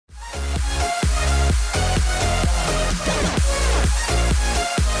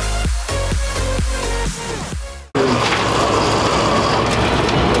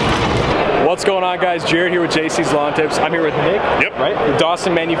on, guys? Jared here with JC's Lawn Tips. I'm here with Nick. Yep. Right? With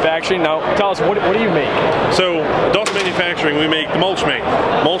Dawson Manufacturing. Now, tell us, what do you make? So, Dawson Manufacturing, we make the Mulch Mate.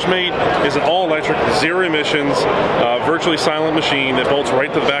 Mulch Mate is an all-electric, zero emissions, virtually silent machine that bolts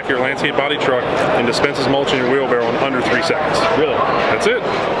right to the back of your landscape body truck and dispenses mulch in your wheelbarrow in under 3 seconds. Really? That's it.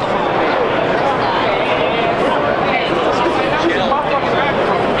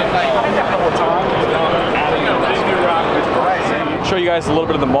 Show you guys a little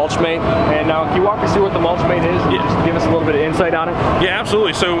bit of the Mulch Mate. And now, can you walk us through what the Mulch Mate is? Yeah. Just give us a little bit of insight on it. Yeah,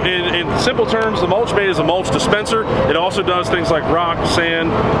 absolutely. So in simple terms, the Mulch Mate is a mulch dispenser. It also does things like rock, sand,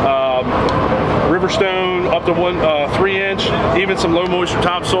 river stone, up to 3 inch, even some low moisture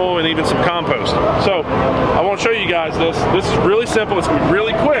topsoil, and even some compost. So I want to show you guys this. This is really simple. It's going to be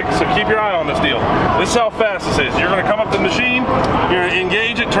really quick, so keep your eye on this deal. This is how fast this is. You're going to come up to the machine, you're going to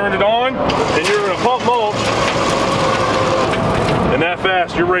engage it, turn it on, and you're going to pump mulch. And that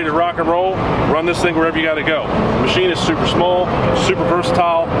fast, you're ready to rock and roll. Run this thing wherever you got to go. The machine is super small, super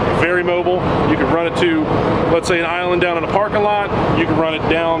versatile, very mobile. You can run it to, let's say, an island down in a parking lot. You can run it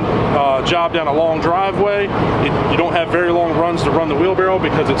down, job down a long driveway. You don't have very long runs to run the wheelbarrow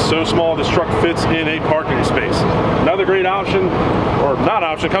because it's so small. This truck fits in a parking space. Another great option, or not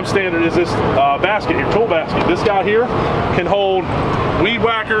option, comes standard, is this basket, your tool basket. This guy here can hold weed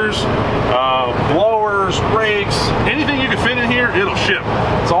whackers, blowers, rakes, anything you can fit in here, it'll ship.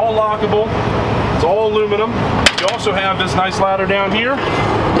 It's all lockable, it's all aluminum. You also have this nice ladder down here.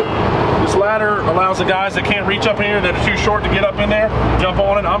 This ladder allows the guys that can't reach up in here, that are too short to get up in there, jump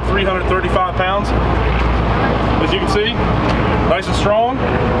on it. I'm 335 pounds. As you can see, nice and strong.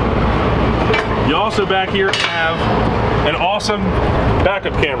 You also back here have an awesome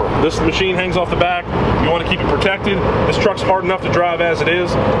backup camera. This machine hangs off the back. You want to keep it protected. This truck's hard enough to drive as it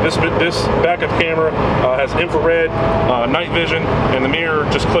is. This backup camera has infrared, night vision, and the mirror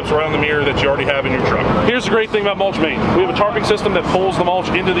just clips around the mirror that you already have in your truck. Here's the great thing about Mulch Mate. We have a tarping system that pulls the mulch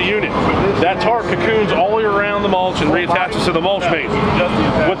into the unit. That tarp cocoons all year round the mulch and reattaches to the Mulch Mate.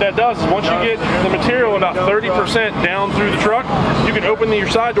 What that does is once you get the material about 30% down through the truck, you can open your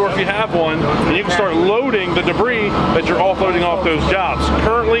side door if you have one, and you can start loading the debris that you're offloading off those jobs.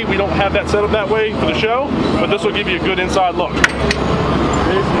 Currently, we don't have that set up that way for the show, but this will give you a good inside look.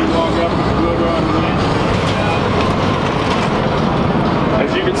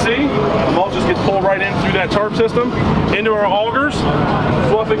 As you can see, the mulch just gets pulled right in through that tarp system into our augers,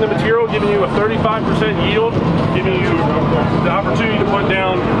 fluffing the material, giving you a 35% yield, giving you the opportunity to put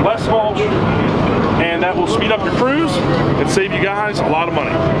down less mulch, and that will speed up your crews and save you guys a lot of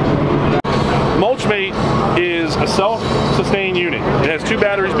money. Mulch Mate is a self-sustained unit. It has 2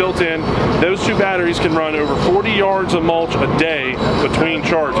 batteries built in. Those 2 batteries can run over 40 yards of mulch a day between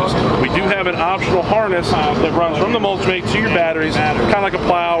charges. We do have an optional harness that runs from the Mulch Mate to your batteries, kind of like a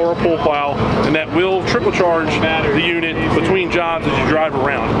plow or a pull plow, and that will trickle charge the unit between jobs as you drive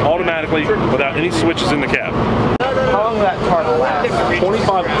around, automatically without any switches in the cab. How long will that tarp last?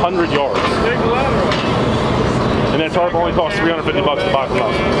 2,500 yards. And that tarp only costs $350 to buy from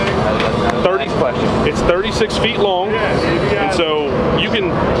us. It's 36 feet long, and so you can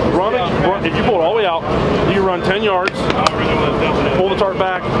run it, if you pull it all the way out, you can run 10 yards, pull the tarp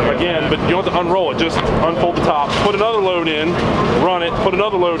back again, but you don't have to unroll it, just unfold the top, put another load in, run it, put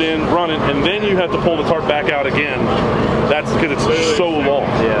another load in, run it, and then you have to pull the tarp back out again. That's because it's so long.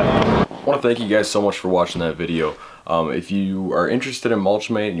 Yeah. I want to thank you guys so much for watching that video. If you are interested in Mulch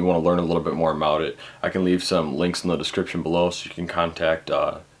Mate and you want to learn a little bit more about it, I can leave some links in the description below so you can contact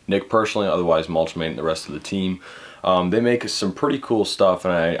Nick personally, otherwise Mulch Mate and the rest of the team. They make some pretty cool stuff,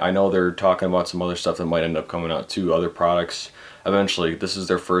 and I know they're talking about some other stuff that might end up coming out too, other products eventually. This is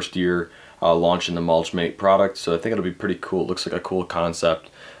their first year launching the Mulch Mate product, so I think it'll be pretty cool. It looks like a cool concept.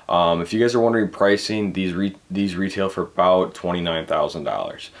 If you guys are wondering pricing, these retail for about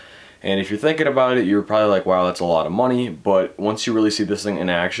 $29,000. And if you're thinking about it, you're probably like, wow, that's a lot of money. But once you really see this thing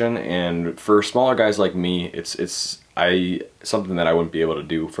in action, and for smaller guys like me, it's something that I wouldn't be able to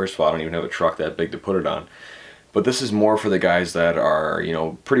do. First of all, I don't even have a truck that big to put it on. But this is more for the guys that are, you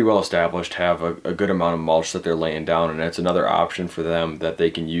know, pretty well established, have a good amount of mulch that they're laying down, and it's another option for them that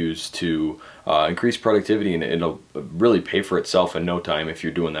they can use to increase productivity, and it'll really pay for itself in no time if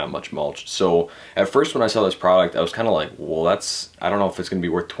you're doing that much mulch. So at first when I saw this product, I was kind of like, well, I don't know if it's going to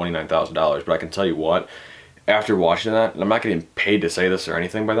be worth $29,000, but I can tell you what, after watching that, and I'm not getting paid to say this or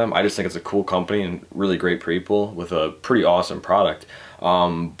anything by them, I just think it's a cool company and really great people with a pretty awesome product.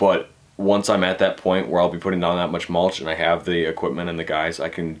 But once I'm at that point where I'll be putting down that much mulch and I have the equipment and the guys, I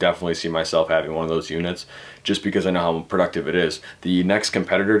can definitely see myself having one of those units just because I know how productive it is. The next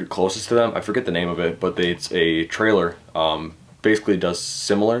competitor closest to them, I forget the name of it, but it's a trailer, basically does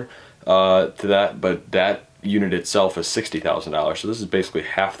similar to that, but that unit itself is $60,000. So this is basically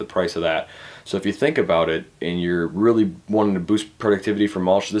half the price of that. So if you think about it and you're really wanting to boost productivity for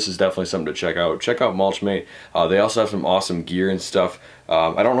mulch, this is definitely something to check out. Check out Mulch Mate. They also have some awesome gear and stuff.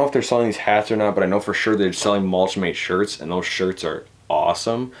 I don't know if they're selling these hats or not, but I know for sure they're selling Mulch Mate shirts, and those shirts are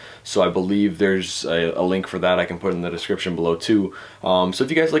awesome. So I believe there's a link for that I can put in the description below too. So if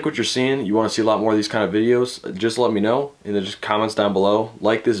you guys like what you're seeing, you want to see a lot more of these kind of videos, just let me know in the comments down below.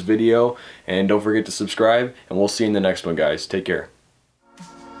 Like this video and don't forget to subscribe, and we'll see you in the next one, guys. Take care.